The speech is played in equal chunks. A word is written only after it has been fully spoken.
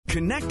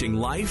Connecting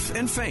life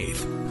and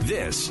faith.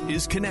 This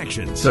is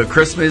Connections. So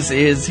Christmas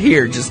is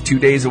here, just 2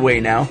 days away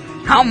now.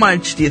 How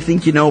much do you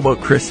think you know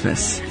about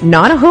Christmas?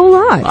 Not a whole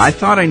lot. I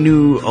thought I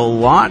knew a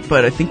lot,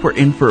 but I think we're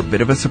in for a bit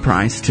of a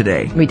surprise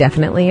today. We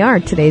definitely are.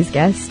 Today's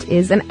guest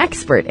is an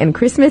expert in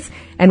Christmas,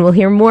 and we'll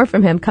hear more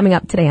from him coming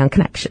up today on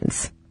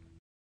Connections.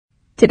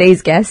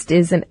 Today's guest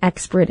is an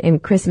expert in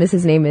Christmas.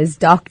 His name is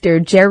Dr.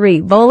 Jerry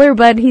Bowler,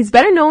 but he's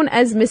better known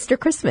as Mr.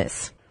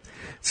 Christmas.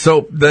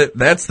 So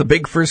that's the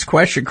big first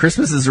question.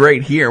 Christmas is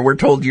right here. We're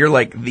told you're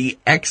like the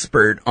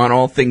expert on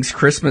all things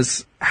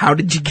Christmas. How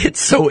did you get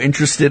so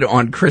interested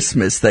on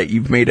Christmas that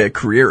you've made a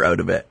career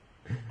out of it?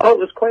 Oh, it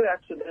was quite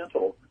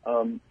accidental.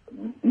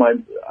 My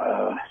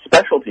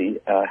specialty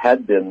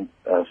had been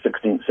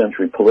 16th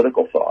century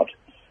political thought.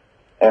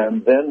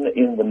 And then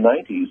in the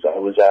 90s, I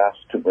was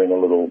asked to bring a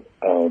little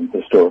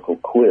historical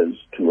quiz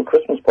to a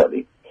Christmas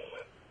party.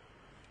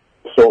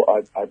 So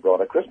I brought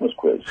a Christmas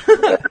quiz.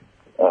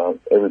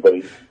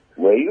 Everybody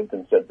raved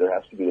and said there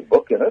has to be a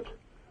book in it.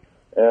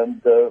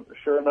 And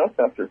sure enough,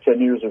 after 10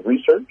 years of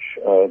research,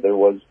 there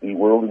was the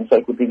World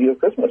Encyclopedia of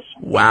Christmas.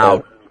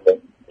 Wow.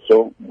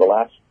 So the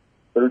last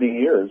 30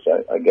 years,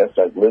 I guess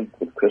I've lived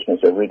with Christmas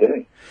every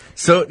day.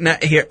 So now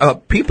here,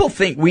 people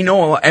think we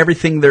know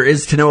everything there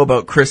is to know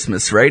about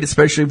Christmas, right?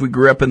 Especially if we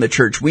grew up in the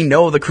church. We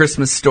know the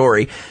Christmas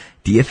story.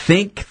 Do you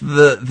think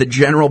the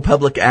general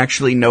public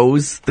actually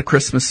knows the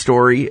Christmas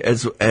story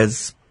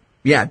as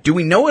do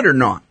we know it or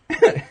not?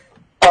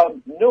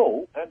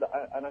 No,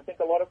 and I think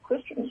a lot of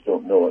Christians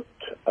don't know it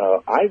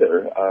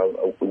either.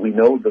 We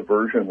know the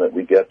version that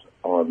we get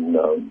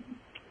on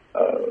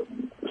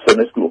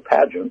Sunday school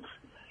pageants,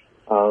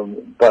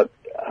 but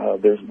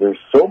there's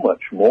so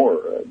much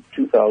more.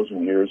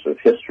 2,000 years of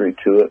history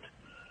to it,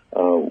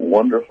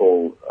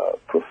 wonderful,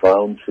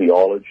 profound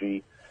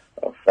theology,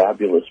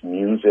 fabulous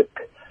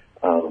music,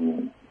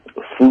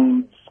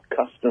 foods,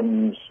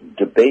 customs,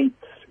 debates.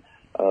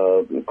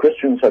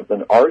 Christians have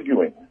been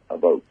arguing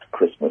about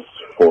Christmas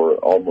for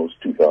almost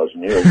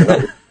 2,000 years.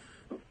 And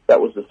that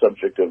was the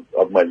subject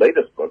of my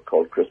latest book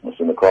called Christmas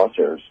in the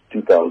Crosshairs,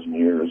 2,000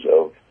 years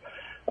of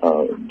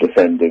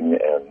defending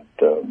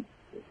and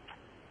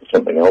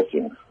something else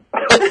in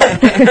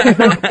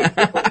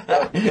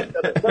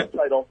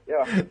subtitle,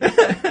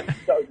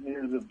 2,000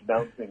 years of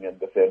denouncing and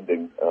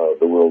defending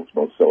the world's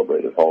most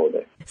celebrated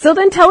holiday. So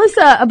then tell us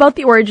about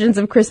the origins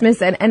of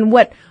Christmas and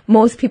what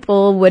most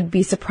people would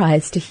be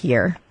surprised to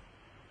hear.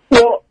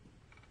 Well,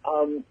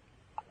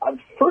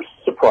 first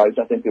surprise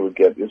I think they would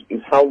get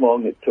is how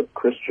long it took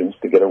Christians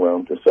to get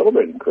around to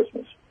celebrating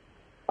Christmas.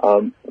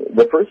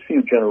 The first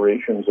few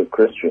generations of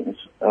Christians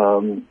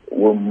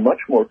were much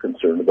more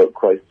concerned about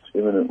Christ's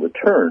imminent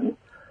return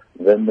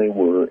than they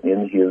were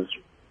in his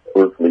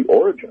earthly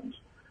origins.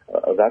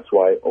 That's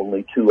why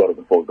only 2 out of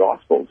the 4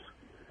 Gospels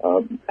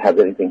have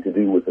anything to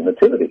do with the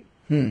Nativity.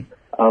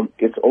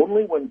 It's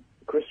only when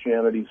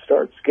Christianity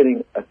starts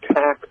getting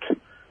attacked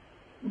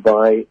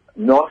by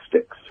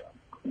Gnostics,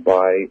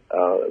 by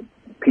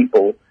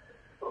people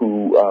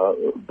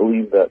who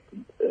believe that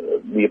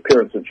the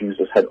appearance of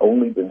Jesus had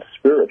only been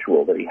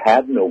spiritual, that he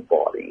had no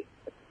body,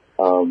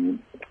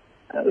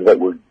 that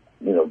were,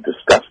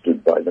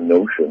 disgusted by the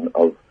notion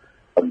of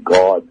a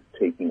God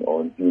taking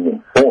on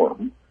human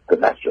form,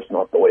 because that's just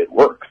not the way it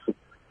works,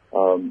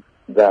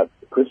 that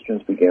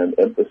Christians began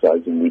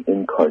emphasizing the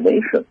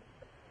incarnation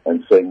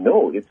and saying,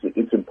 no,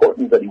 it's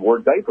important that he wore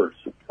diapers.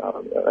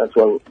 That's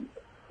why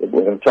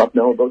we're going to talk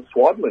now about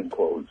swaddling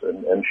clothes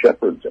and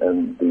shepherds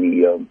and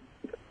the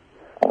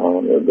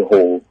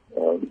whole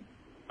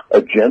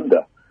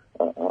agenda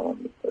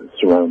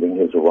surrounding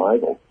his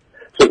arrival.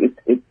 So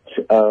it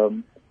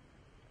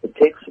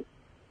takes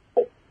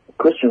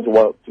Christians a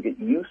while to get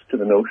used to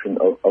the notion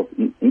of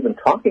even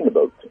talking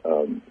about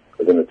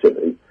the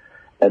Nativity.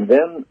 And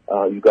then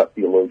you've got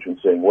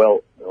theologians saying,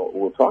 well,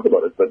 we'll talk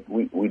about it, but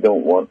we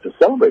don't want to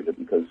celebrate it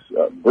because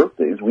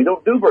birthdays, we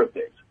don't do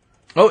birthdays.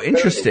 Oh,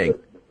 interesting.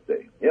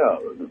 Yeah,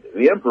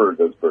 the emperor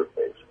does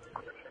birthdays.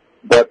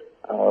 But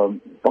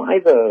by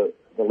the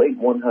late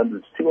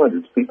 100s,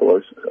 200s,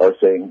 people are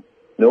saying,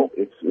 no,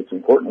 it's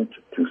important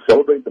to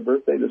celebrate the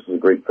birthday. This is a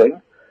great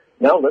thing.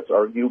 Now let's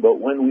argue about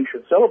when we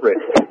should celebrate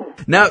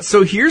it. Now,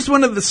 so here's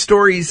one of the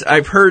stories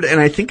I've heard, and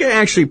I think I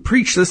actually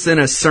preached this in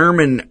a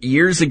sermon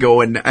years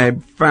ago, and I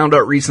found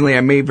out recently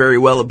I may very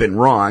well have been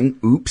wrong.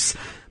 Oops.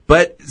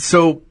 But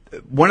so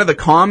one of the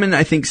common,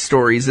 I think,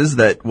 stories is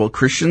that,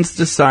 Christians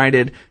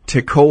decided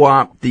to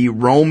co-opt the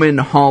Roman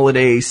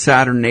holiday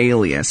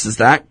Saturnalius. Is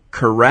that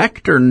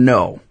correct or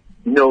no?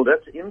 No,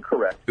 that's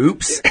incorrect.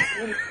 Oops.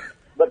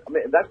 But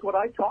that's what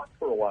I taught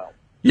for a while.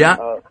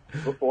 Yeah.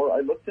 Before I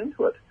looked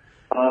into it.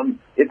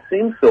 It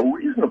seems so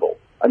reasonable.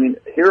 I mean,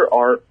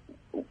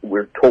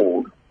 we're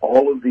told,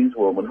 all of these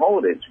Roman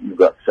holidays. You've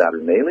got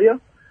Saturnalia,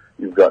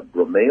 you've got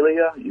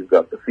Brumalia, you've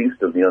got the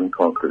Feast of the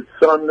Unconquered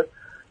Sun,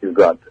 you've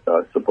got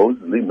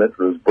supposedly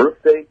Mithra's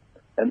birthday,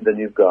 and then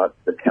you've got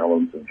the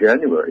Calends of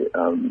January,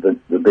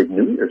 the big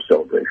New Year's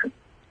celebration.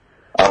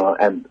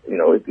 And,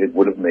 it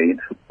would have made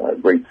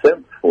great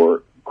sense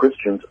for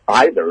Christians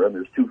either, and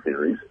there's two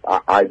theories,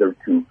 either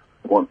to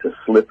want to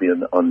slip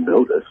in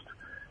unnoticed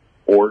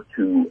or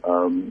to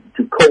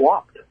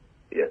co-opt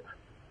it.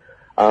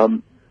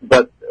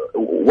 But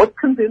what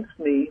convinced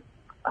me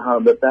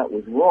that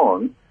was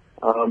wrong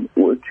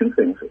were two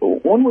things.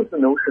 One was the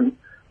notion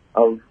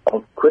of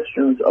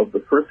Christians of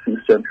the first few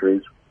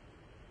centuries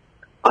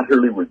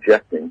utterly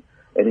rejecting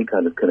any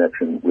kind of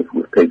connection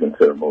with pagan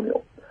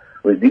ceremonial.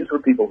 I mean, these were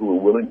people who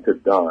were willing to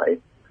die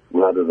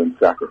rather than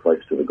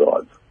sacrifice to the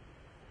gods.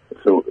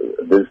 So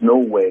there's no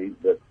way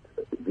that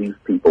these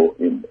people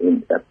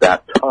at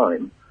that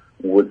time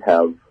would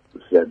have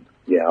said,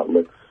 yeah,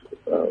 let's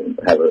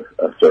have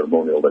a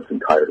ceremonial that's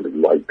entirely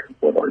like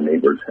what our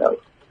neighbors have.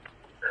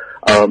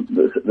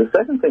 The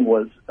second thing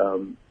was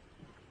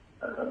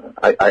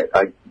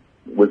I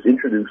was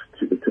introduced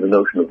to the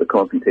notion of the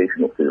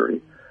computational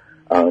theory,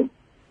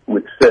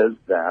 which says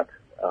that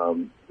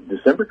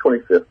December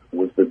 25th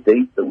was the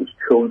date that was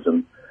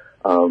chosen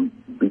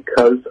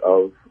because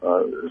of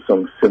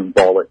some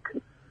symbolic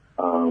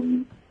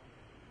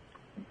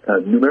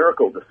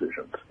numerical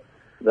decisions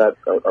that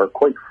are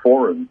quite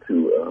foreign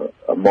to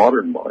a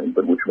modern mind,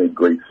 but which made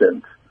great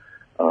sense,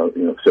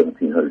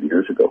 1,700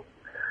 years ago.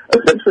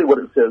 Essentially what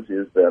it says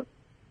is that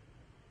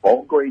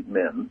all great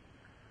men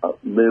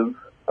live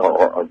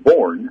or are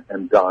born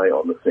and die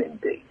on the same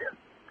date.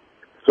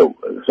 So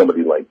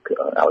somebody like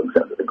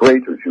Alexander the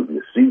Great or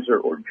Julius Caesar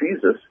or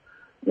Jesus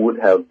would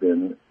have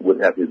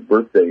his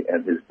birthday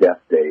and his death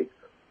day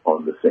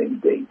on the same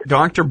date.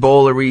 Dr.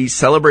 Bowler, we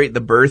celebrate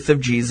the birth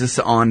of Jesus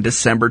on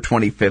December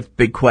 25th.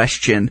 Big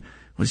question,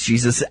 was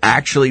Jesus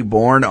actually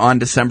born on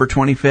December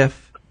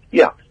 25th?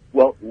 Yeah.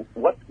 Well,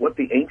 what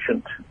the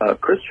ancient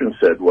Christians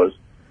said was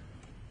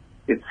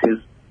it's his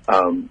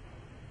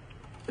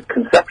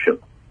conception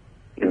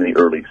in the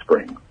early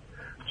spring.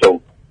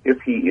 So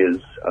if he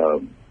is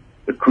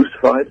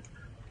crucified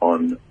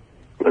on,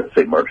 let's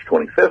say, March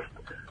 25th,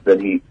 then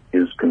he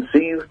is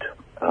conceived.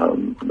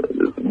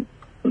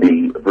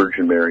 The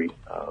Virgin Mary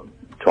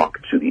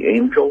talked to the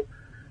angel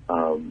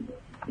on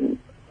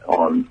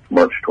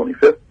March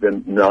 25th.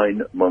 Then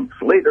 9 months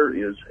later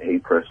is, hey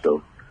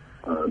presto,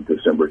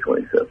 December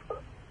 25th.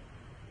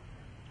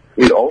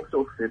 It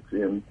also fits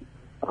in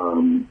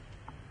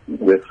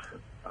with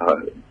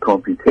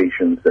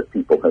computations that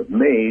people have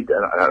made,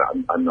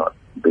 and I'm not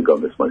big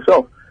on this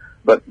myself,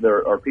 but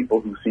there are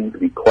people who seem to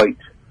be quite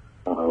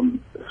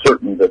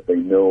certain that they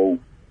know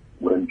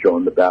when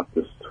John the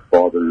Baptist's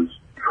father's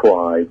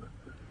tribe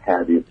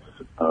had its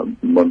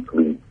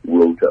monthly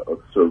rota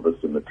of service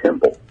in the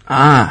temple.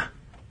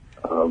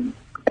 And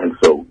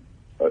so,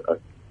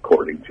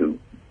 according to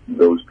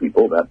those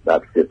people,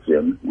 that fits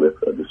in with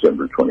a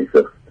December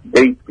 25th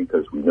date,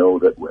 because we know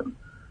that when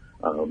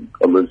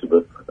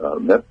Elizabeth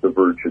met the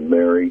Virgin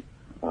Mary,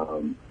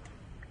 the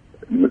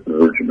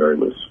Virgin Mary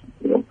was,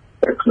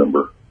 X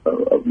number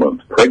of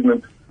months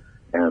pregnant,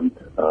 and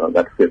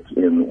that fits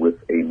in with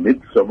a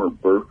midsummer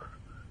birth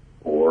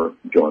for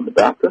John the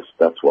Baptist.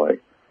 That's why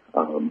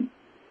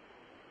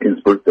his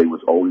birthday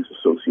was always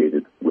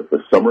associated with the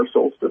summer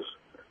solstice,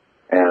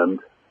 and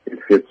it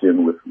fits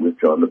in with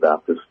John the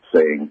Baptist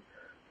saying,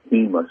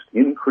 he must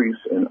increase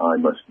and I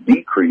must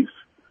decrease.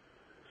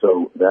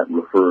 So that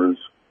refers,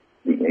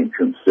 the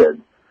ancients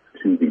said,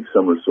 to the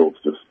summer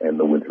solstice and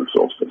the winter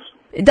solstice.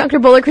 Dr.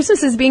 Bowler,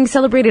 Christmas is being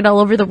celebrated all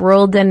over the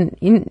world, and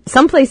in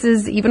some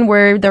places even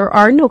where there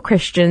are no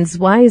Christians.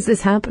 Why is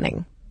this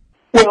happening?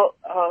 Well,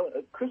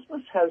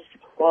 Christmas has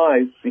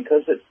surprise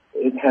because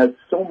it has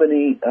so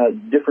many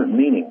different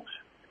meanings.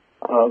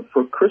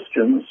 For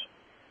Christians,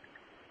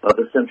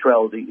 the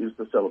centrality is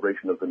the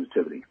celebration of the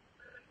Nativity.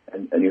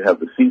 And you have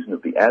the season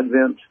of the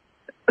Advent,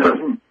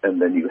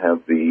 and then you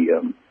have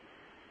the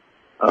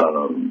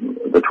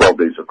 12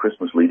 days of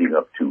Christmas leading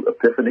up to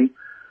Epiphany,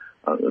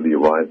 the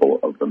arrival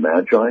of the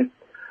Magi.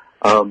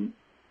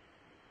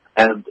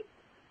 And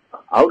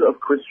out of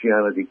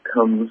Christianity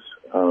comes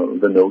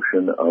the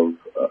notion of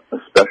a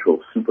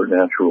special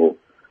supernatural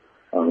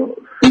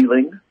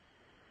feeling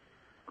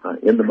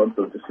in the month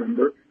of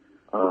December,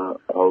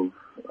 of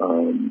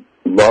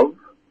love,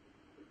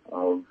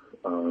 of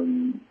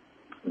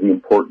the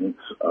importance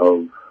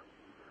of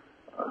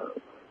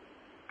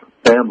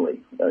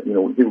family.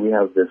 Here we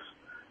have this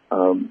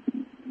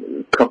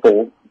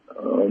couple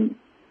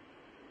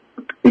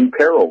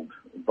imperiled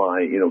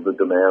by, the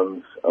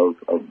demands of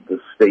the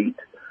state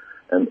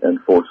and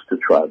forced to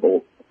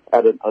travel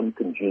at an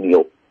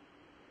uncongenial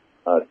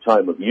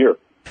time of year.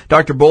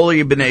 Dr. Bowler,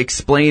 you've been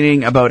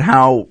explaining about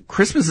how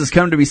Christmas has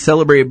come to be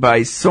celebrated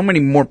by so many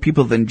more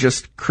people than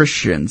just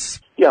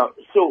Christians. Yeah,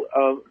 so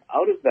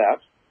out of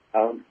that,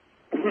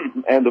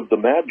 and of the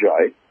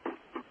Magi,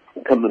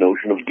 come the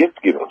notion of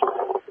gift giving.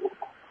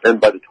 And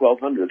by the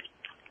 1200s,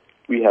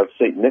 we have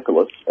St.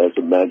 Nicholas as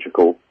a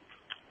magical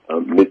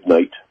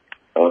midnight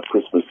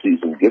Christmas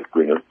season gift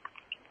bringer.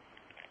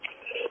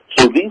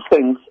 So these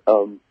things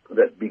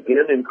that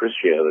begin in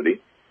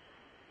Christianity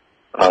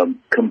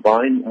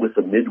combine with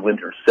a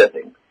midwinter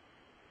setting.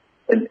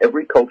 And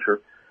every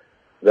culture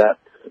that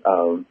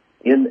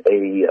in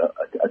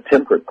a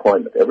temperate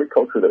climate, every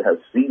culture that has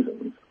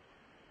seasons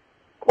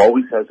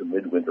always has a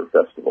midwinter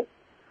festival.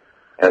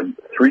 And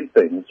three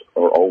things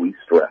are always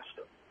stressed.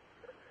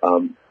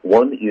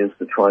 One is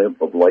the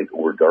triumph of light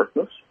over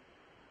darkness.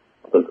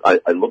 Because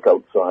I look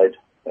outside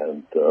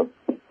and,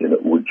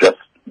 we're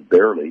just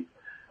barely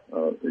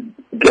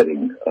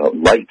getting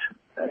light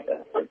at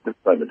this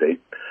time of day.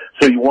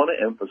 So you want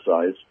to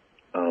emphasize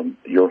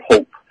your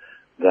hope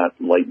that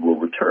light will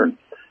return.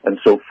 And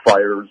so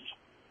fires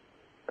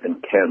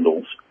and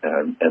candles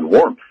and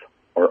warmth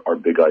are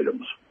big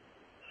items.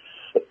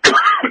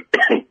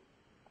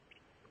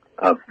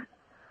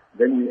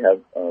 Then we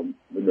have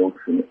the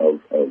notion of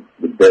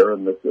the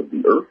barrenness of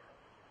the earth,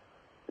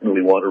 and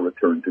we want to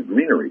return to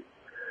greenery.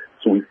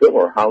 So we fill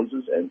our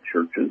houses and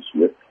churches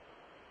with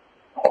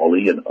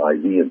holly and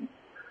ivy and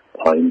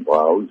pine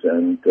boughs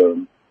and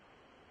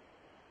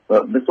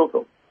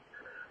mistletoe.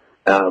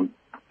 And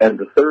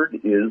the third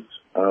is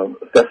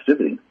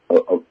festivity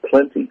of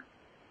plenty.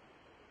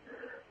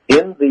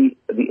 In the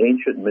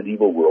ancient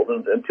medieval world,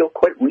 and until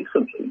quite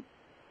recently,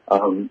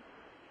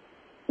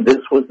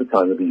 this was the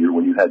time of the year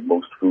when you had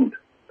most food.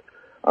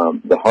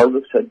 The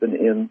harvest had been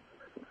in.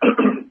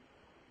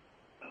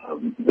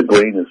 The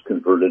grain is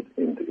converted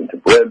into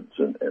breads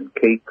and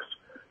cakes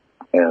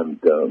and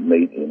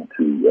made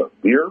into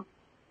beer.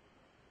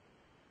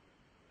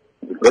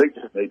 The grapes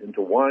are made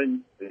into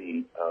wine.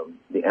 The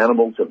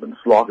animals have been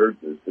slaughtered.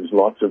 There's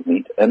lots of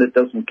meat, and it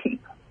doesn't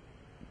keep.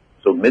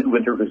 So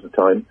midwinter is the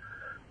time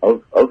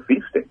of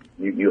feasting.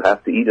 You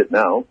have to eat it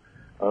now,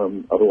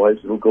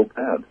 otherwise it'll go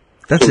bad.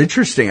 That's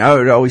interesting. I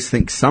would always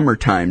think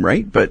summertime,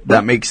 right? But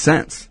that makes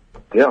sense.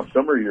 Yeah,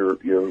 summer you're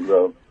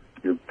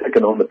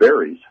picking on the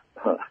berries,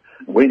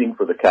 waiting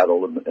for the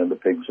cattle and the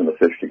pigs and the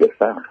fish to get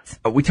fat.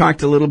 We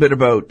talked a little bit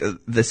about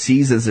the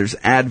seasons. There's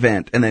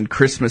Advent and then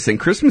Christmas, and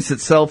Christmas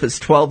itself is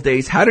 12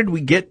 days. How did we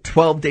get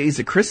 12 days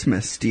of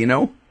Christmas? Do you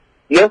know?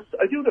 Yes,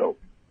 I do know.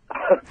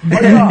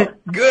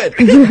 Good.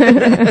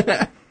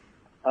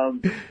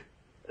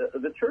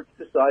 The church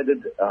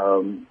decided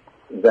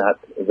that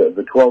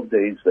the 12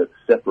 days that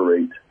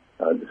separate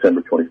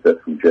December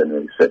 25th from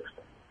January 6th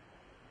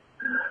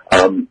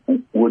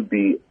would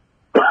be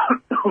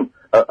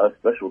a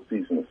special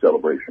season of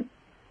celebration.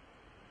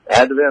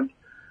 Advent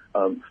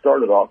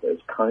started off as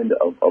kind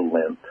of a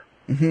Lent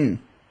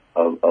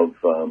of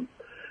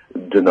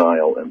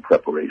denial and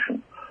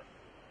preparation.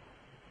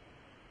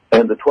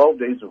 And the 12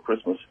 days of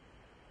Christmas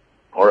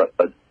are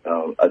a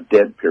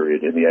dead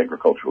period in the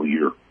agricultural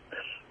year.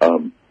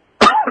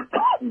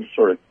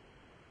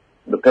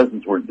 The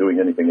peasants weren't doing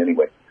anything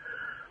anyway.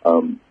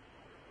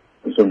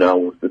 So now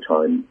was the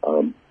time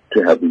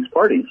to have these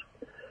parties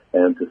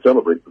and to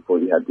celebrate before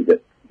they had to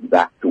get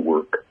back to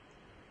work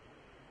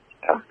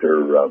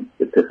after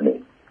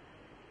Epiphany.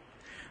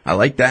 I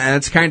like that, and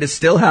it's kind of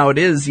still how it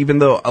is, even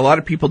though a lot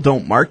of people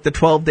don't mark the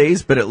 12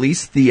 days, but at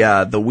least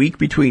the week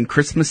between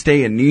Christmas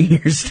Day and New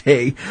Year's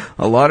Day,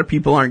 a lot of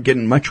people aren't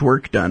getting much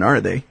work done,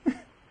 are they?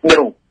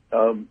 No.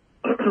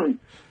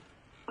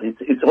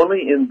 It's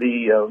only in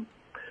the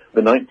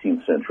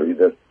 19th century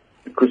that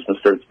Christmas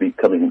starts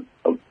becoming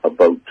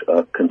about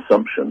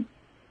consumption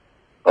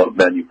of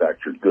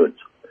manufactured goods.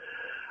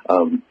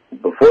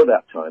 Before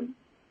that time,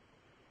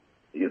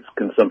 it's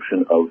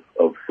consumption of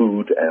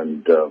food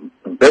and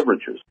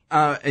beverages.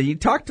 You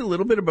talked a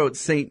little bit about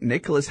St.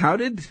 Nicholas. How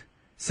did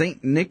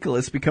St.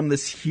 Nicholas become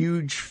this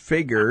huge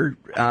figure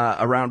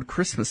around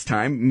Christmas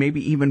time,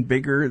 maybe even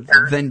bigger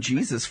than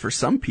Jesus for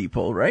some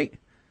people, right?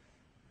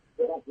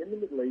 Well, in the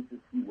Middle Ages,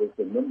 he was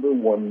the number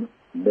one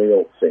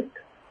male saint.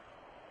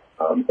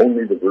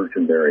 Only the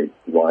Virgin Mary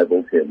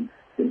rivaled him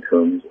in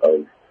terms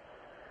of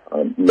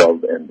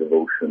love and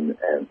devotion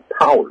and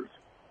powers.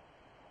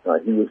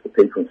 He was the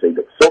patron saint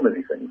of so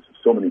many things,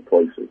 so many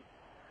places.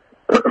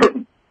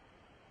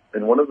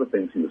 And one of the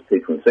things he was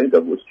patron saint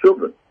of was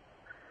children.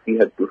 He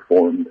had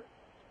performed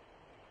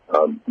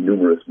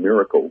numerous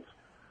miracles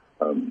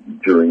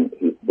during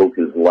both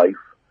his life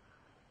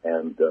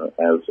and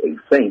as a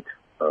saint,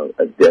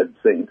 a dead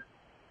saint,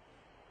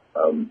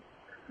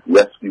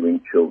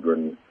 rescuing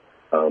children,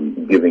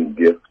 giving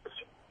gifts.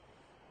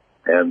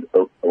 And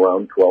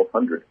around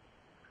 1200,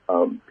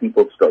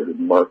 people started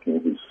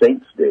marking his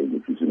Saint's Day,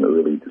 which is in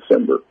early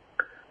December,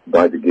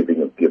 by the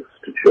giving of gifts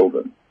to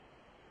children.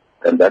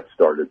 And that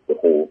started the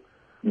whole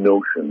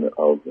notion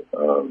of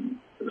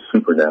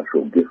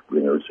supernatural gift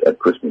bringers at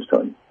Christmas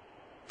time.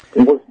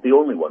 It wasn't the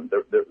only one.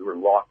 There were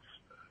lots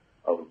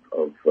of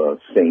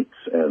saints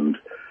and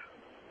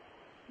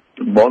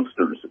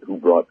monsters who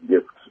brought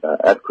gifts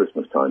at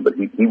Christmas time, but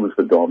he was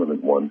the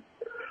dominant one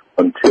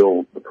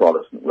until the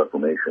Protestant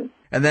Reformation.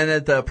 And then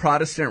at the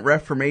Protestant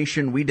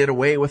Reformation, we did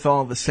away with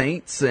all the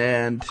saints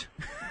and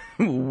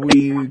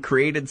we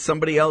created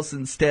somebody else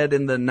instead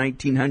in the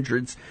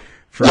 1900s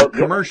for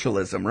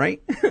commercialism,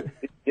 right?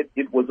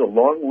 It was a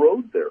long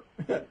road there.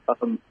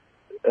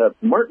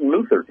 Martin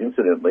Luther,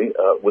 incidentally,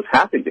 was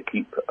happy to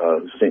keep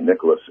St.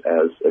 Nicholas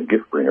as a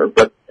gift bringer,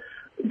 but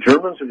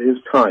Germans of his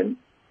time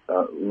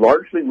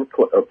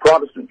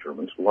Protestant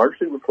Germans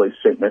largely replaced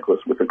St. Nicholas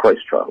with the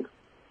Christ child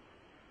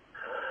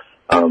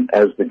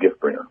as the gift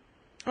bringer.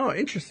 Oh,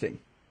 interesting.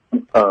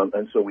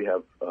 And so we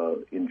have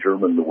in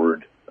German the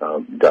word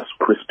das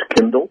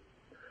Christkindl,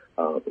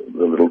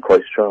 the little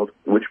Christ child,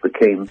 which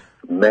became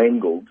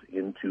mangled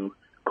into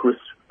Kris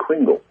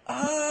Kringle.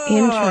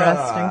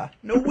 Interesting.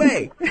 No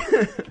way.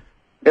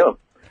 Yeah.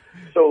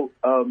 So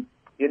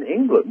in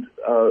England,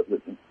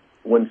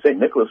 when St.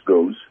 Nicholas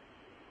goes,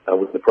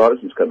 when the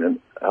Protestants come in,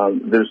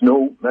 there's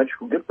no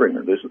magical gift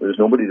bringer. There's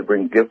nobody to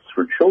bring gifts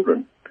for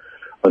children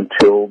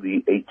until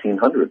the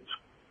 1800s,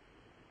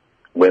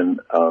 when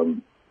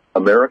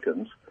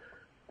Americans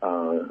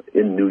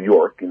in New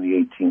York in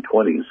the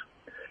 1820s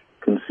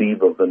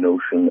conceive of the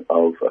notion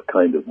of a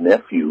kind of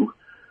nephew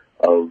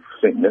of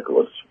St.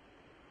 Nicholas,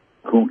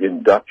 who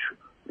in Dutch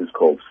is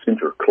called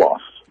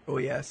Sinterklaas. Oh,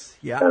 yes.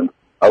 Yeah. And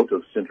out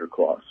of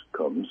Sinterklaas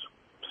comes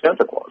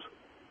Santa Claus.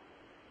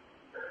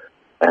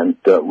 And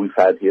we've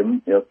had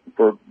him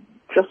for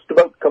just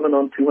about coming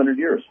on 200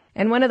 years.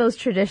 And one of those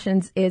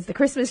traditions is the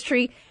Christmas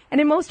tree.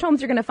 And in most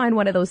homes, you're going to find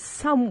one of those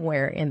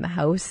somewhere in the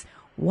house.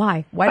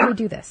 Why? Why do we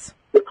do this?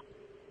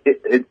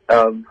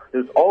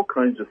 There's all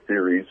kinds of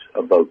theories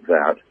about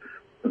that.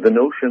 The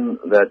notion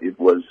that it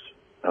was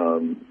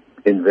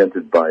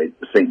invented by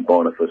St.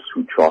 Boniface,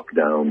 who chopped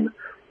down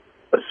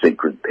a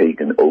sacred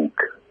pagan oak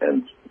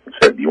and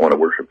said, "You want to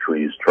worship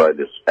trees? Try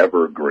this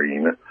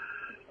evergreen."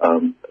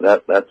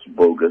 That's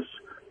bogus.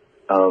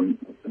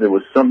 There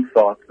was some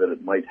thought that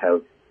it might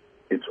have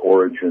its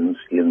origins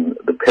in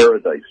the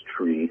paradise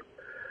tree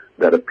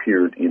that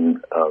appeared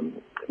in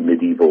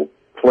medieval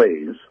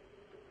plays,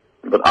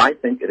 but I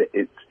think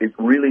it's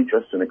really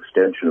just an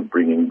extension of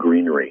bringing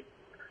greenery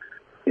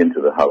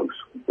into the house.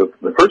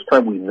 The first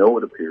time we know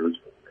it appears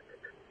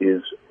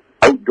is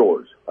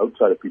outdoors,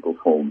 outside of people's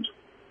homes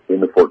in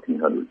the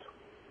 1400s.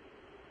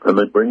 And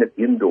they bring it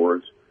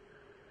indoors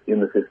in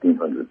the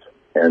 1500s.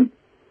 And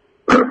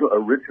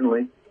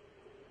originally,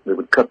 they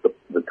would cut the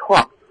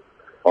top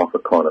off a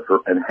conifer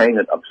and hang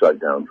it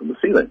upside down from the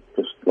ceiling,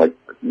 just like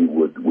you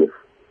would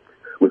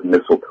with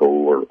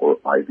mistletoe or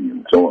ivy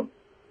and so on.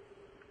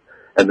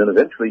 And then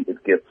eventually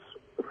it gets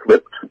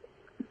flipped,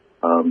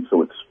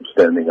 so it's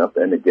standing up,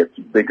 and it gets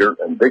bigger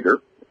and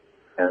bigger,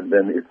 and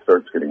then it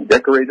starts getting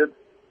decorated,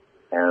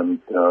 and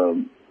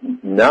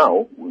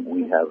now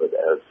we have it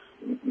as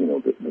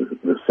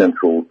the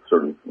central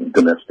sort of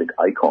domestic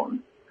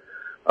icon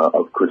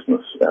of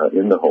Christmas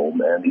in the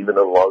home, and even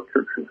in a lot of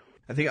churches.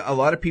 I think a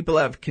lot of people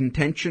have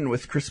contention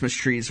with Christmas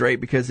trees, right?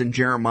 Because in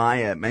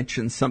Jeremiah it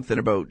mentions something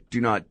about do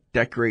not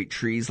decorate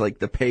trees like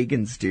the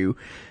pagans do.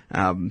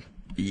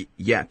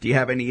 Yeah, do you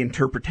have any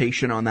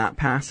interpretation on that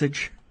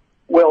passage?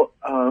 Well,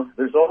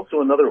 there's also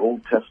another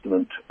Old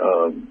Testament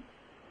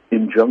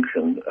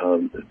injunction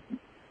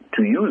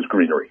to use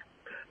greenery.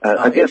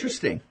 Again,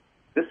 interesting.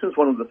 This is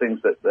one of the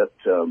things that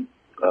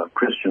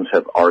Christians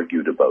have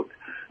argued about.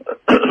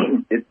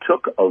 It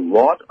took a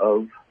lot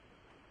of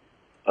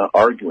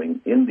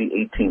arguing in the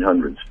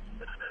 1800s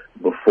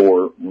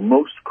before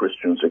most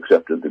Christians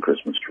accepted the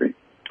Christmas tree.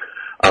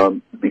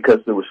 Because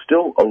there was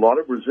still a lot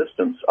of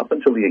resistance up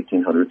until the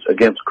 1800s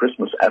against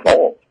Christmas at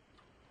all.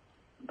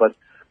 But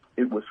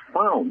it was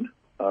found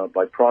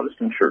by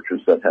Protestant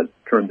churches that had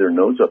turned their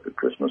nose up at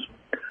Christmas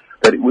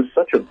that it was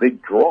such a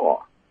big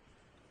draw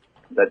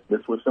that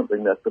this was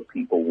something that the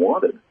people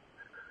wanted,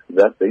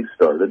 that they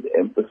started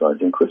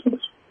emphasizing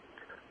Christmas.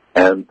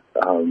 And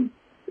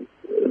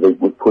they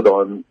would put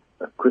on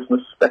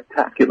Christmas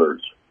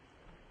spectaculars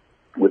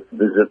with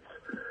visits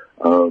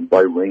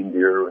by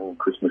reindeer and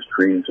Christmas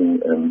trees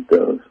and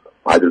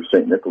either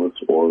St. Nicholas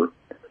or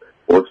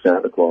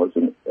Santa Claus,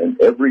 and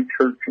every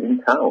church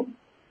in town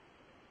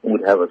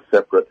would have a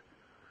separate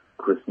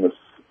Christmas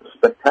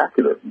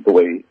spectacular, the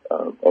way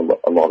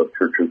a lot of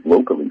churches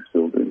locally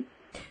still do.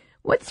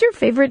 What's your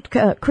favorite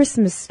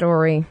Christmas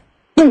story?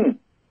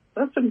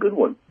 That's a good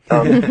one.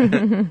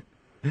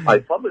 I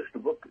published a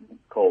book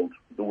called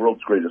The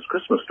World's Greatest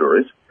Christmas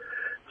Stories,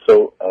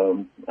 so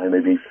I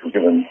may be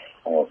forgiven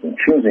from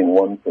choosing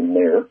one from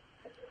there.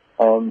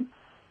 I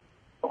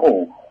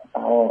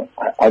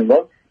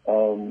love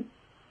The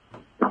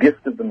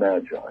Gift of the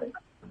Magi,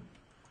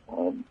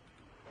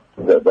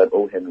 that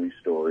O. Henry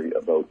story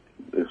about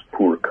this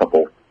poor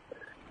couple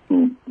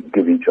who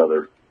give each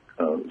other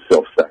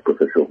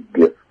self-sacrificial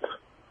gifts.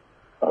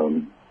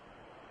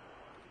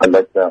 I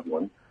like that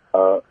one.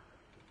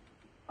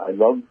 I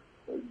love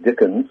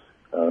Dickens'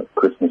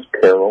 Christmas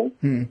Carol.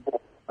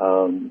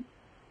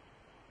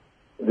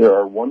 There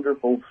are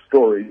wonderful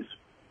stories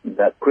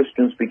that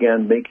Christians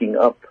began making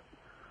up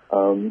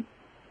in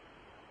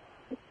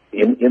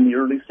the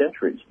early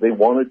centuries. They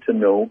wanted to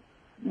know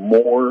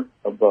more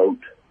about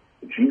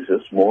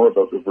Jesus, more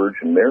about the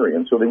Virgin Mary,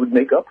 and so they would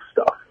make up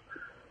stuff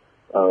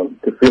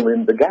to fill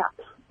in the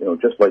gaps.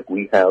 Just like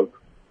we have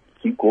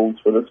sequels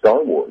for the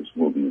Star Wars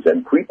movies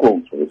and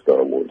prequels for the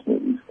Star Wars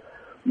movies.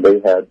 They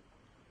had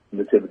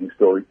Nativity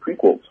Story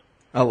prequels.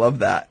 I love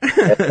that.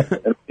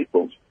 and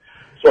sequels.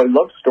 So I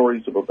love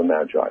stories about the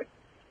Magi.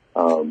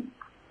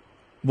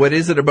 What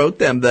is it about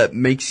them that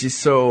makes you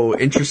so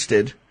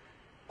interested?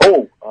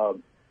 Oh,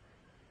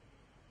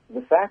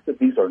 the fact that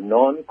these are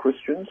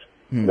non-Christians,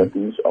 that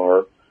these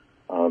are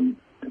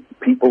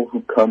people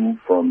who come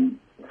from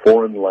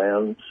foreign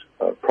lands,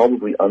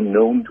 probably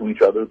unknown to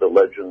each other, the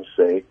legends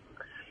say,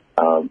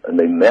 and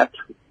they met,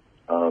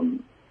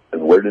 and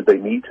where did they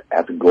meet?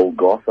 At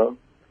Golgotha,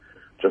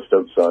 just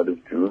outside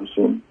of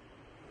Jerusalem.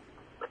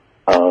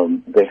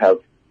 They have,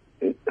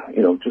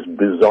 just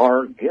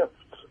bizarre gifts.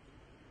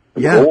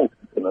 Yeah. Gold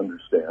you can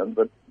understand,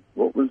 but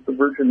what was the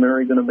Virgin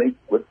Mary going to make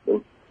with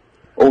the...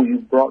 Oh, you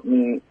brought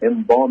me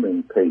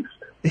embalming paste.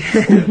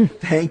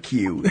 Thank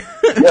you.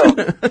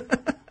 Yeah.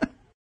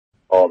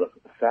 All the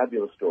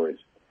fabulous stories.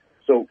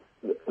 So,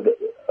 the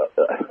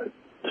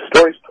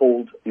stories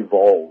told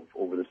evolve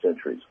over the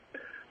centuries.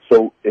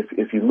 So,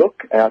 if you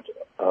look at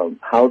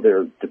how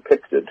they're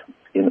depicted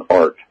in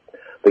art,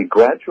 they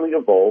gradually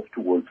evolve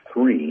towards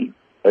three.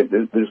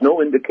 There's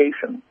no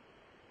indication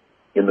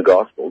in the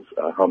Gospels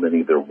how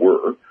many there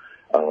were.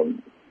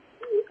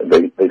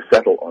 They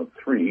settle on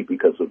three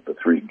because of the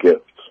three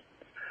gifts.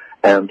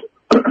 And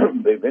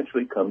they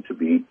eventually come to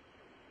be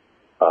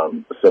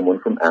someone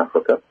from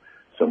Africa,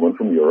 someone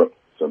from Europe,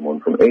 someone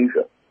from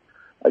Asia.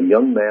 A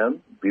young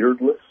man,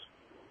 beardless,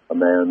 a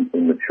man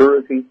in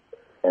maturity,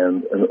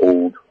 and an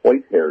old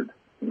white-haired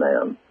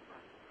man.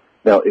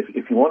 Now,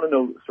 if you want to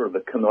know sort of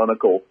the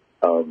canonical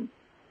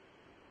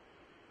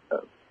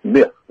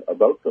myth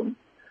about them,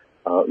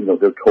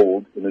 they're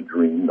told in a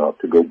dream not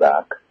to go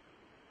back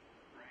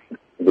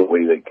the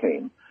way they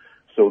came.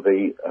 So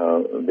they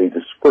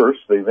disperse.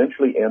 They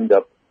eventually end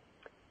up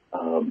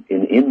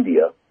in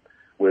India,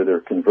 where they're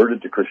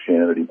converted to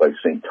Christianity by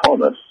St.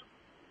 Thomas,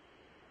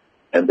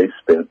 and they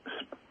spend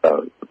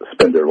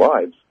their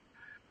lives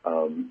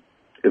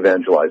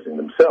evangelizing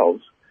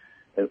themselves.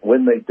 And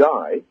when they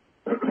die,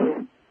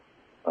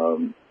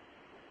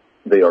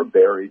 they are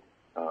buried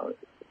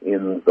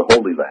in the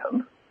Holy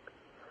Land,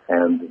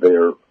 and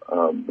their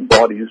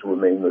bodies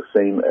remain the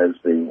same as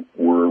they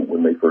were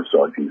when they first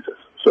saw Jesus.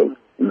 So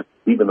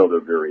even though they're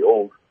very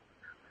old,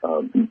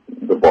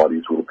 the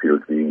bodies will appear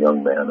to be a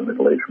young man, a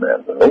middle-aged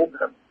man, and an old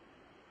man.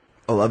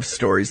 I love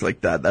stories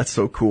like that. That's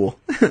so cool.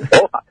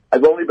 Oh,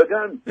 I've only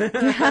begun.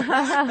 Emperor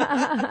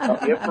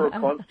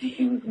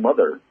Constantine's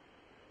mother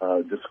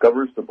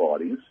discovers the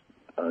bodies,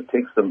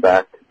 takes them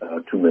back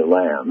to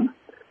Milan,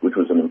 which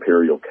was an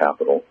imperial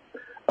capital.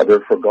 They're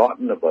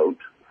forgotten about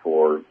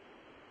for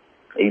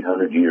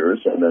 800 years,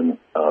 and then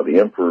the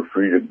Emperor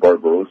Friedrich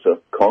Barbarossa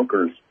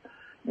conquers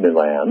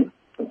Milan,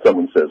 and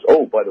someone says,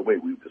 oh, by the way,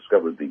 we've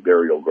discovered the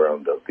burial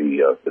ground of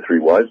the three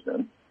wise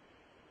men.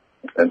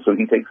 And so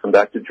he takes them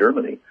back to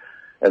Germany,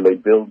 and they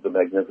build the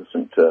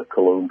magnificent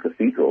Cologne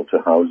Cathedral to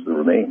house the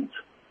remains,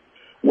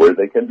 where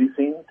they can be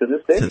seen to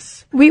this day.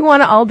 We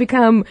want to all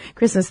become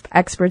Christmas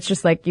experts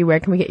just like you. Where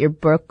can we get your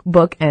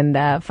book and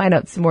find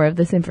out some more of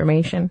this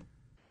information?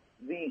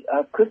 The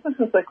Christmas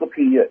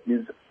Encyclopedia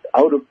is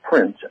out of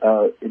print.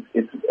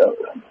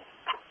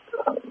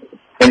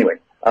 Anyway,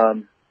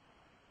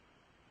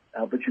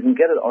 but you can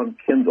get it on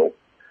Kindle.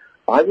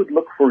 I would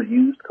look for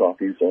used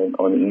copies on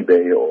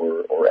eBay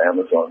or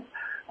Amazon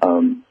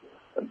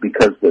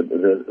because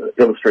the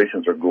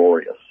illustrations are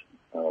glorious,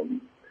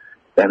 and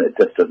it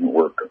just doesn't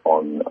work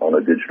on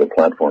a digital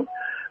platform.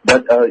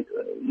 But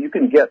you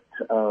can get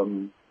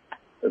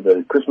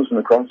the Christmas in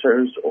the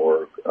Crosshairs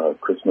or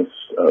Christmas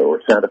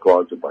or Santa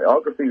Claus, a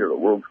biography, or the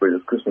world's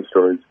greatest Christmas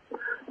stories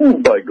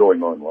by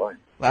going online.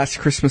 Last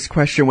Christmas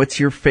question. What's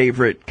your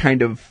favorite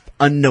kind of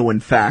unknown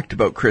fact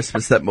about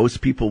Christmas that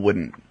most people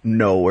wouldn't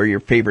know, or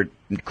your favorite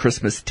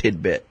Christmas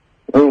tidbit?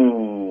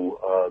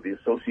 The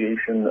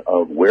association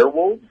of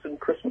werewolves and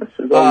Christmas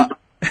is always...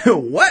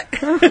 What?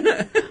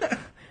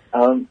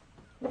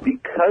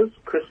 Because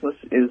Christmas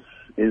is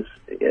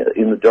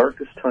in the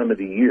darkest time of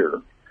the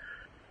year,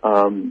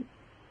 and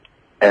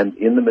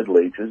in the Middle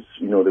Ages,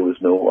 there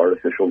was no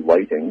artificial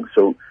lighting,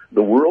 so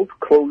the world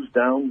closed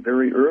down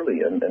very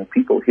early, and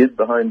people hid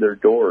behind their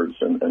doors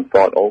and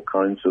thought all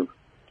kinds of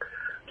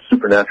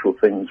supernatural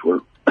things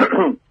were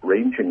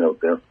ranging out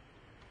there,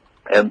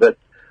 and that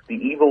the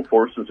evil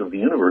forces of the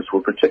universe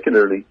were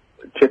particularly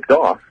ticked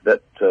off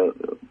that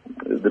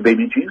the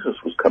baby Jesus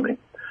was coming,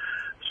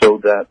 so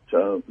that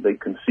they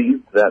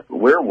conceived that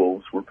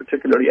werewolves were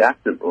particularly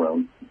active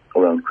around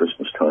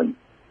Christmas time,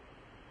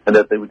 and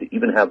that they would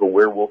even have a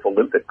werewolf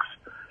Olympics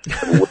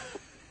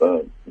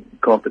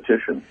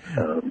competition,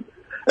 and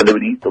they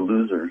would eat the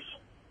losers.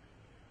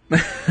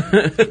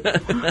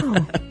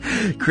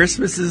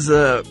 Christmas is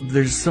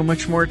there's so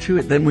much more to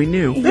it than we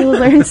knew. You'll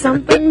learn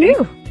something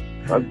new.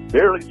 I've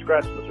barely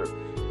scratched the surface.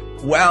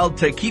 Well,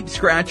 to keep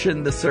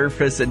scratching the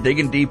surface and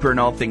digging deeper in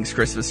all things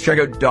Christmas, check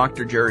out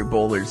Dr. Jerry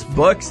Bowler's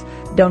books.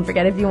 Don't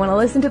forget, if you want to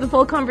listen to the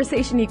full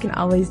conversation, you can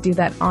always do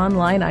that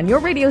online on your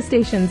radio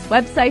station's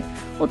website.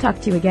 We'll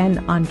talk to you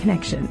again on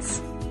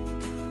Connections.